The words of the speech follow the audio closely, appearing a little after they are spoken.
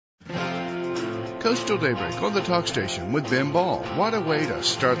Coastal Daybreak on the talk station with Ben Ball. What a way to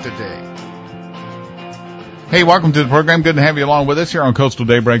start the day. Hey, welcome to the program. Good to have you along with us here on Coastal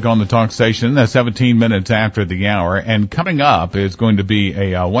Daybreak on the talk station. 17 minutes after the hour. And coming up is going to be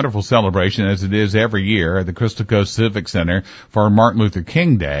a wonderful celebration, as it is every year, at the Crystal Coast Civic Center for Martin Luther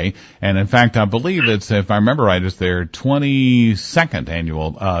King Day. And in fact, I believe it's, if I remember right, it's their 22nd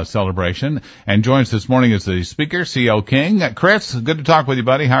annual celebration. And joins us this morning is the speaker, C.L. King. Chris, good to talk with you,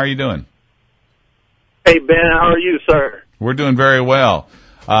 buddy. How are you doing? Hey, Ben, how are you, sir? We're doing very well.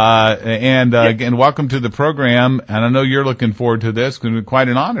 Again, welcome to the program, and I know you're looking forward to this. It's going to be quite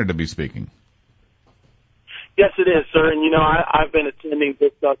an honor to be speaking. Yes, it is, sir. And, I've been attending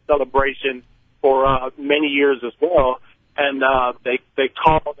this celebration for many years as well, and they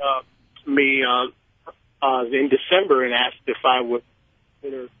called me in December and asked if I would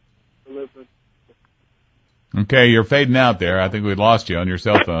deliver. Okay, you're fading out there. I think we lost you on your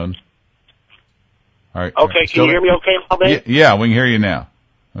cell phone. All right. Okay, can you hear me okay now, Ben? Yeah, we can hear you now.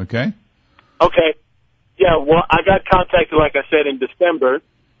 Okay. Okay. Yeah, well, I got contacted, like I said, in December,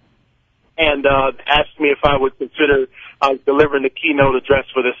 and asked me if I would consider delivering the keynote address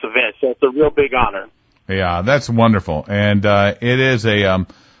for this event. So it's a real big honor. Yeah, that's wonderful, and it is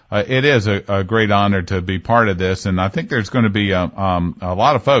a great honor to be part of this. And I think there's going to be a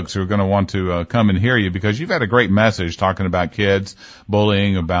lot of folks who are going to want to come and hear you, because you've had a great message talking about kids,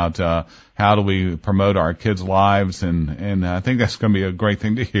 bullying, about how do we promote our kids' lives, and I think that's going to be a great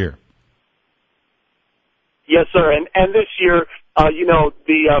thing to hear. Yes, sir. And this year,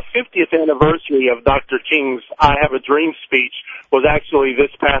 the 50th anniversary of Dr. King's "I Have a Dream" speech was actually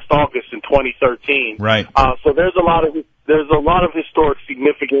this past August in 2013. Right. So there's a lot of historic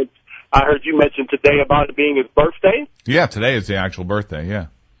significance. I heard you mention today about it being his birthday. Yeah, today is the actual birthday. Yeah.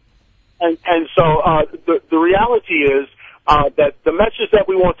 And so the reality is that the message that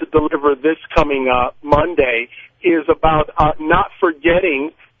we want to deliver this coming Monday is about not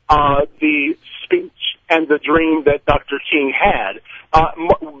forgetting the speech and the dream that Dr. King had,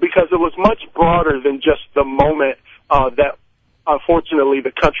 because it was much broader than just the moment that unfortunately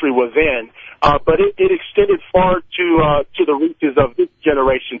the country was in, but it extended far to the reaches of this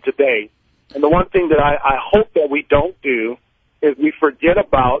generation today. And the one thing that I hope that we don't do is we forget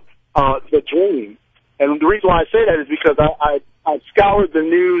about the dream. And the reason why I say that is because I scoured the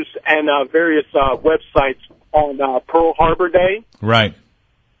news and various websites on Pearl Harbor Day. Right.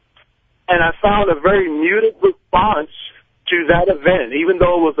 And I found a very muted response to that event. Even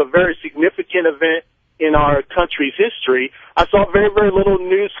though it was a very significant event in our country's history, I saw very, very little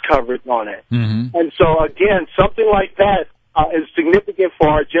news coverage on it. Mm-hmm. And so, again, something like that is significant for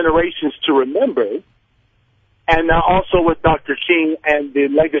our generations to remember. And also with Dr. King and the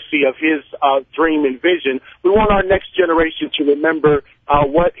legacy of his dream and vision, we want our next generation to remember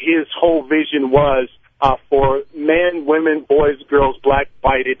what his whole vision was for men, women, boys, girls, black,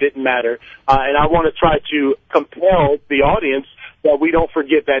 white, it didn't matter. And I want to try to compel the audience that we don't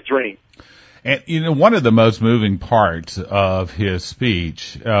forget that dream. And, one of the most moving parts of his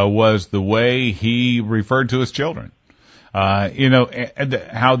speech was the way he referred to his children.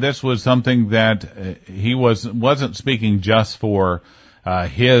 How this was something that he wasn't speaking just for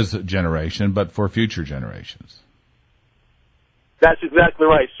his generation, but for future generations. That's exactly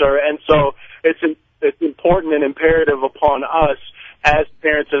right, sir. And so it's important and imperative upon us as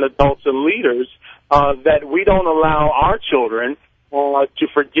parents and adults and leaders that we don't allow our children to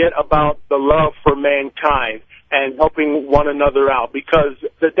forget about the love for mankind and helping one another out. Because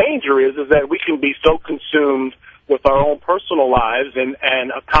the danger is that we can be so consumed with our own personal lives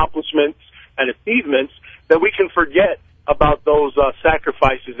and accomplishments and achievements that we can forget about those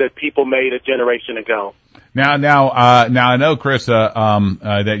sacrifices that people made a generation ago. Now, I know, Chris,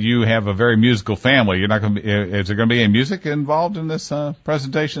 that you have a very musical family. You're not going to be. Is there going to be any music involved in this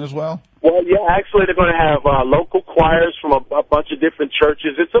presentation as well? Well, yeah, actually, they're going to have local choirs from a bunch of different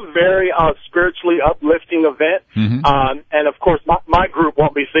churches. It's a very spiritually uplifting event, mm-hmm. And of course, my group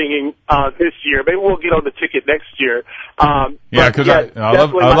won't be singing this year. Maybe we'll get on the ticket next year. Yeah, because I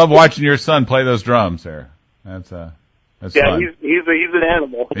love watching your son play those drums there. That's fun. He's an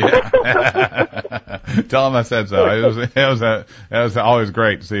animal. Yeah. Tell him I said so. It was always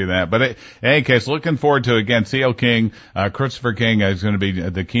great to see that. But in any case, looking forward to, again, C.L. King, Christopher King is going to be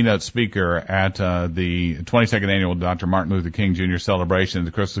the keynote speaker at the 22nd annual Dr. Martin Luther King Jr. celebration at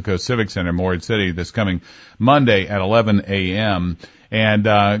the Crystal Coast Civic Center, Morehead City, this coming Monday at 11 a.m.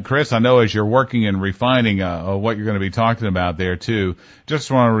 And, Chris, I know as you're working and refining, what you're going to be talking about there too, just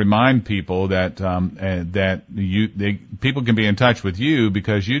want to remind people that, people can be in touch with you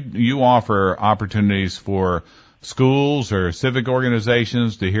because you offer opportunities for schools or civic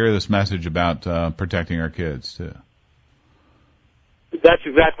organizations to hear this message about protecting our kids too. That's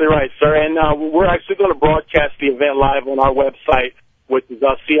exactly right, sir. And we're actually going to broadcast the event live on our website, which is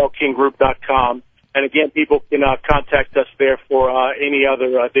clkinggroup.com. And again, people can contact us there for any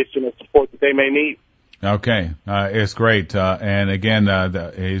other additional support that they may need. Okay, it's great. And again,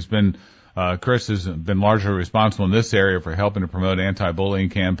 Chris has been largely responsible in this area for helping to promote anti-bullying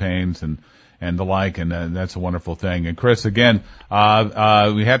campaigns and the like, and that's a wonderful thing. And Chris, again,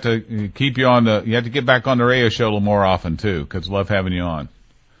 we have to keep you on you have to get back on the radio show a little more often too, because love having you on.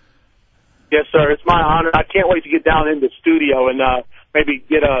 Yes, sir. It's my honor. I can't wait to get down in the studio and maybe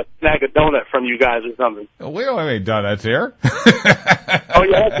snag a donut from you guys or something. We don't have any donuts here. Oh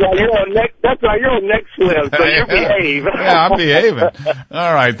yeah, that's right. You're on next Slim, so you behave. Yeah, I'm behaving.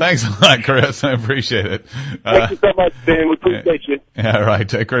 All right. Thanks a lot, Chris. I appreciate it. Thank you so much, Ben. We appreciate you. All right.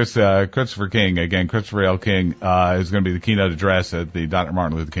 Christopher King, again, Christopher L. King, is going to be the keynote address at the Dr.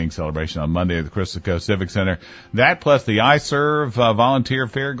 Martin Luther King celebration on Monday at the Crystal Coast Civic Center. That plus the I Serve volunteer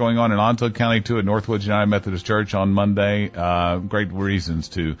fair going on in Ontario County too at Northwoods United Methodist Church on Monday. Great reasons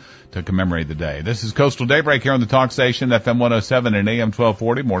to commemorate the day. This is Coastal Daybreak here on the Talk Station, FM 107 and AM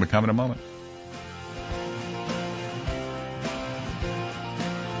 1240. More to come in a moment.